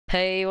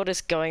Hey, what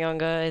is going on,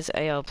 guys?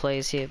 AR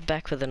Plays here,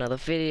 back with another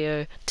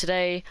video.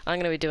 Today, I'm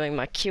going to be doing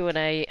my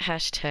Q&A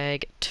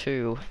hashtag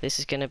 2. This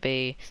is going to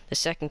be the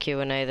second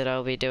Q&A that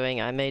I'll be doing.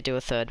 I may do a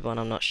third one,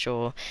 I'm not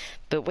sure.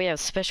 But we have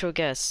special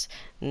guests,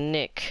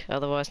 Nick,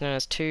 otherwise known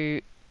as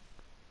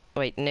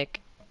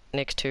Nick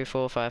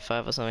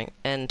 2455 or something,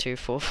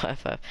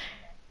 N2455.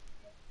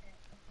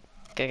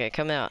 Okay,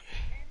 come out.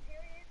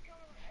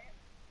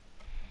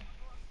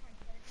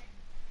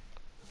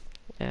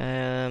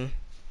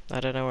 I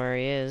don't know where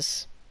he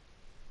is.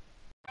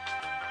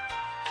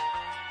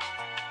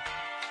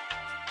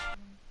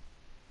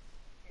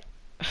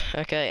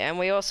 Okay, and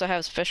we also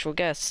have special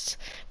guests,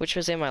 which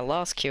was in my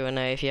last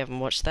Q&A if you haven't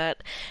watched that.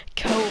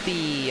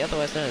 Kobe,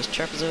 otherwise known as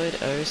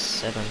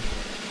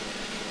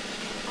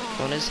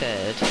Trapezoid07. On his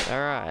head.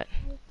 Alright.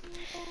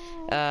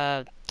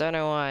 Don't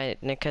know why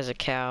Nick has a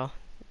cow,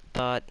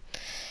 but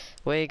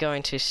we're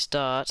going to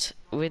start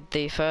with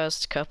the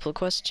first couple of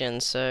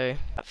questions. So,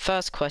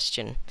 first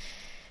question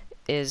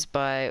is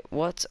by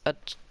what's a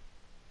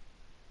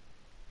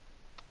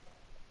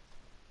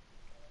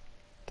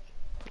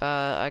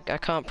I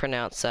can't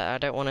pronounce that. I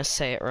don't want to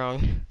say it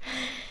wrong.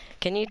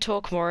 Can you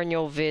talk more in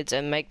your vids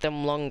and make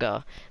them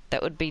longer?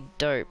 That would be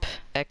dope.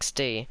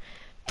 XD.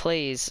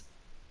 Please.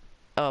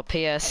 Oh,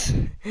 PS.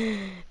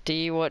 Do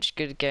you watch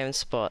Good Game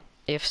Spot?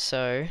 If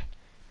so.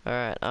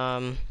 Alright,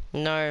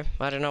 no,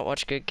 I do not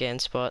watch Good Game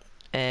Spot.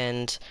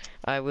 And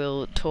I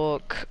will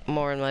talk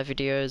more in my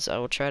videos. I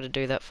will try to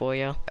do that for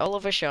you.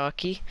 Oliver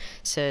Sharkey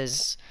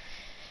says,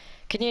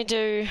 can you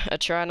do a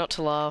try not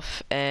to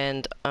laugh?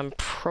 And I'm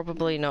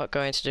probably not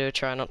going to do a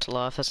try not to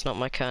laugh. That's not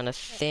my kind of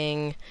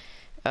thing.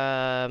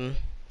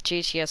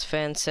 GTS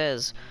fan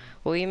says,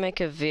 will you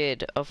make a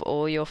vid of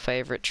all your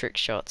favorite trick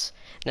shots?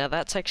 Now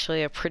that's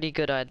actually a pretty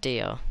good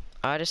idea.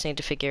 I just need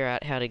to figure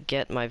out how to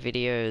get my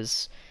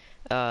videos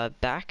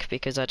back,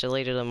 because I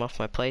deleted them off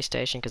my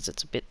PlayStation because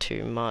it's a bit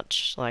too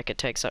much. Like, it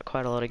takes up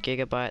quite a lot of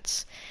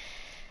gigabytes.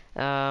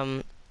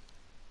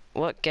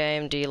 What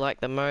game do you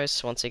like the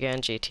most? Once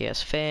again,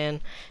 GTS fan.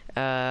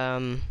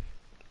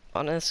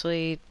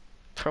 Honestly,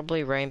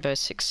 probably Rainbow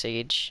Six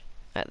Siege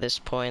at this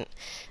point.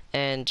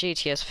 And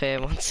GTS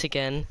fan, once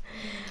again,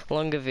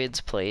 longer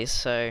vids please.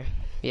 So,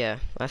 yeah,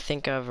 I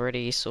think I've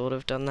already sort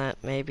of done that,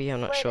 maybe, I'm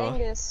not sure.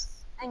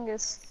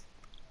 Angus.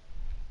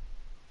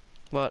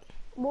 What?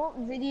 What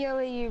video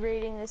are you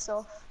reading this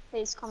off?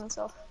 These comments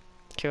off?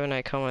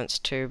 Q&A comments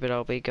too, but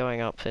I'll be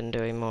going up and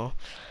doing more.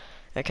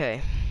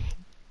 Okay.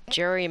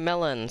 Jerry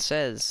Mellon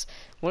says,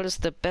 what is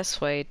the best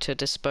way to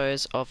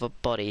dispose of a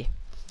body?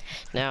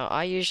 Now,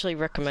 I usually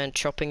recommend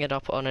chopping it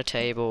up on a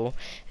table,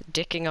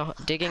 digging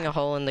a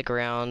hole in the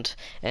ground,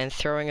 and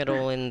throwing it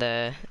all in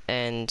there,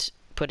 and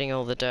putting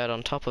all the dirt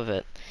on top of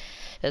it.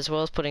 As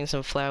well as putting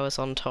some flowers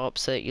on top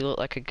so that you look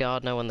like a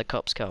gardener when the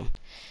cops come.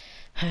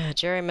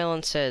 Jerry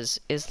Mellon says,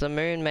 is the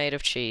moon made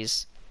of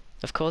cheese?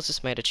 Of course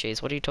it's made of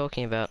cheese, what are you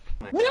talking about?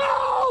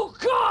 No,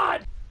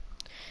 God!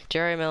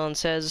 Jerry Mellon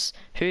says,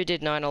 who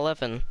did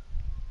 9/11?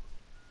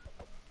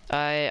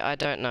 I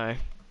don't know,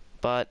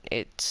 but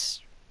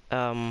it's,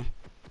 I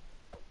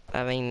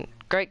mean,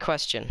 great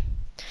question.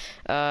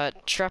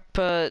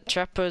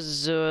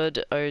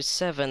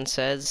 Trapezoid07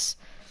 says,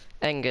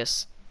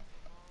 Angus.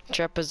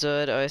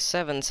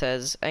 Trapezoid07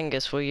 says,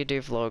 Angus, will you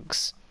do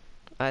vlogs?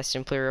 I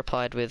simply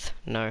replied with,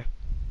 no.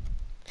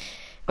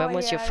 When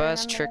was your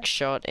first trick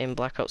shot in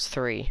Black Ops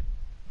 3?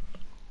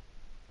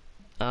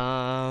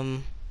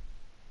 I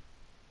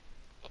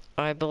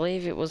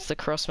believe it was the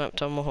cross-map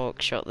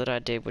tomahawk shot that I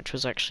did, which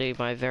was actually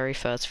my very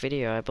first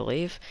video, I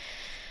believe.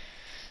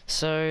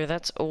 So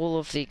that's all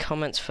of the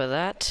comments for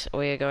that.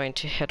 We are going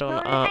to head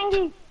on up.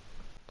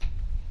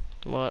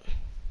 What?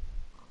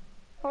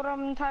 Hold on,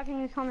 I'm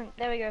typing the comment.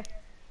 There we go.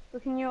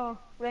 Look in your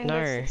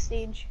Rainbow Six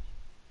Siege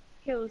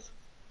kills.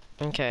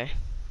 Okay.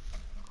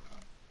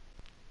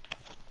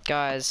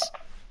 Guys,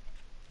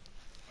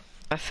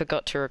 I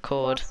forgot to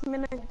record. Last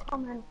minute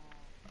comment.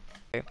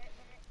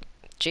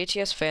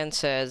 GTS fan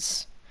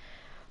says,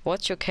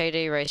 what's your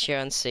KD ratio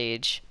in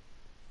Siege?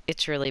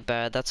 It's really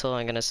bad, that's all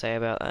I'm gonna say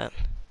about that.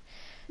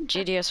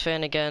 GTS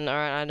fan again,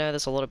 alright, I know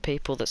there's a lot of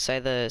people that say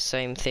the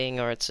same thing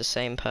or it's the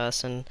same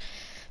person,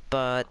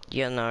 but,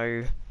 you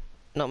know,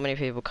 not many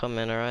people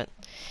comment, alright?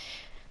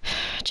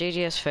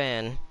 GTS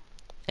fan,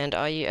 and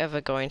are you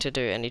ever going to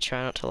do any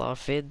try not to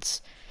laugh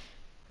vids?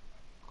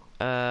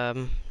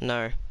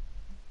 No.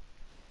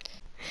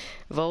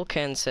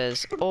 Volcan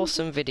says,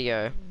 awesome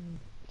video.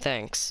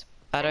 Thanks.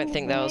 I don't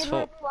think that was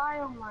for...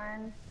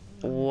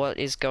 What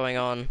is going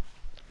on?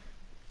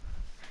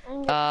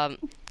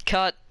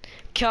 Cut.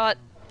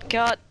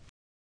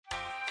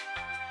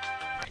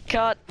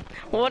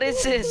 What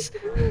is this?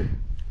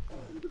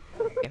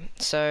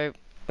 So,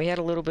 we had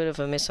a little bit of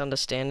a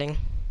misunderstanding.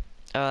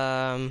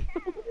 There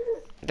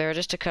are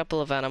just a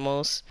couple of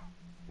animals.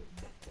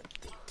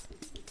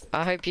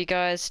 I hope you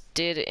guys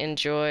did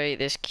enjoy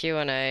this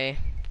Q&A.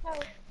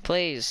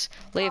 Please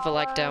leave a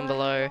like down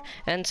below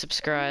and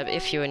subscribe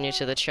if you are new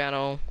to the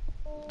channel.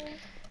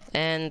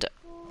 And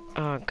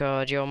oh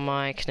god, your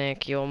mic,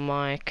 Nick, your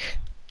mic.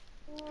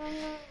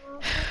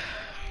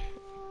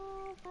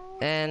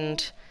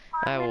 and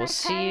I I'm will gonna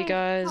see you take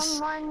guys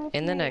someone with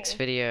in the next me.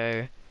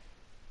 video.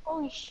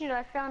 Holy shit,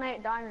 I found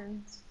 8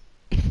 diamonds.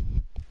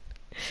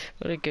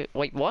 What a good.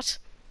 Wait, what?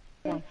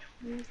 All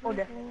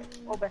different.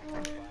 All best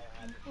friend.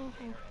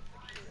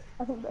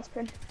 I think best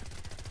friend.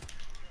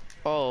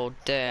 Oh,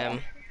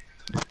 damn.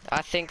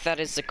 I think that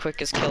is the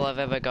quickest kill I've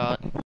ever got.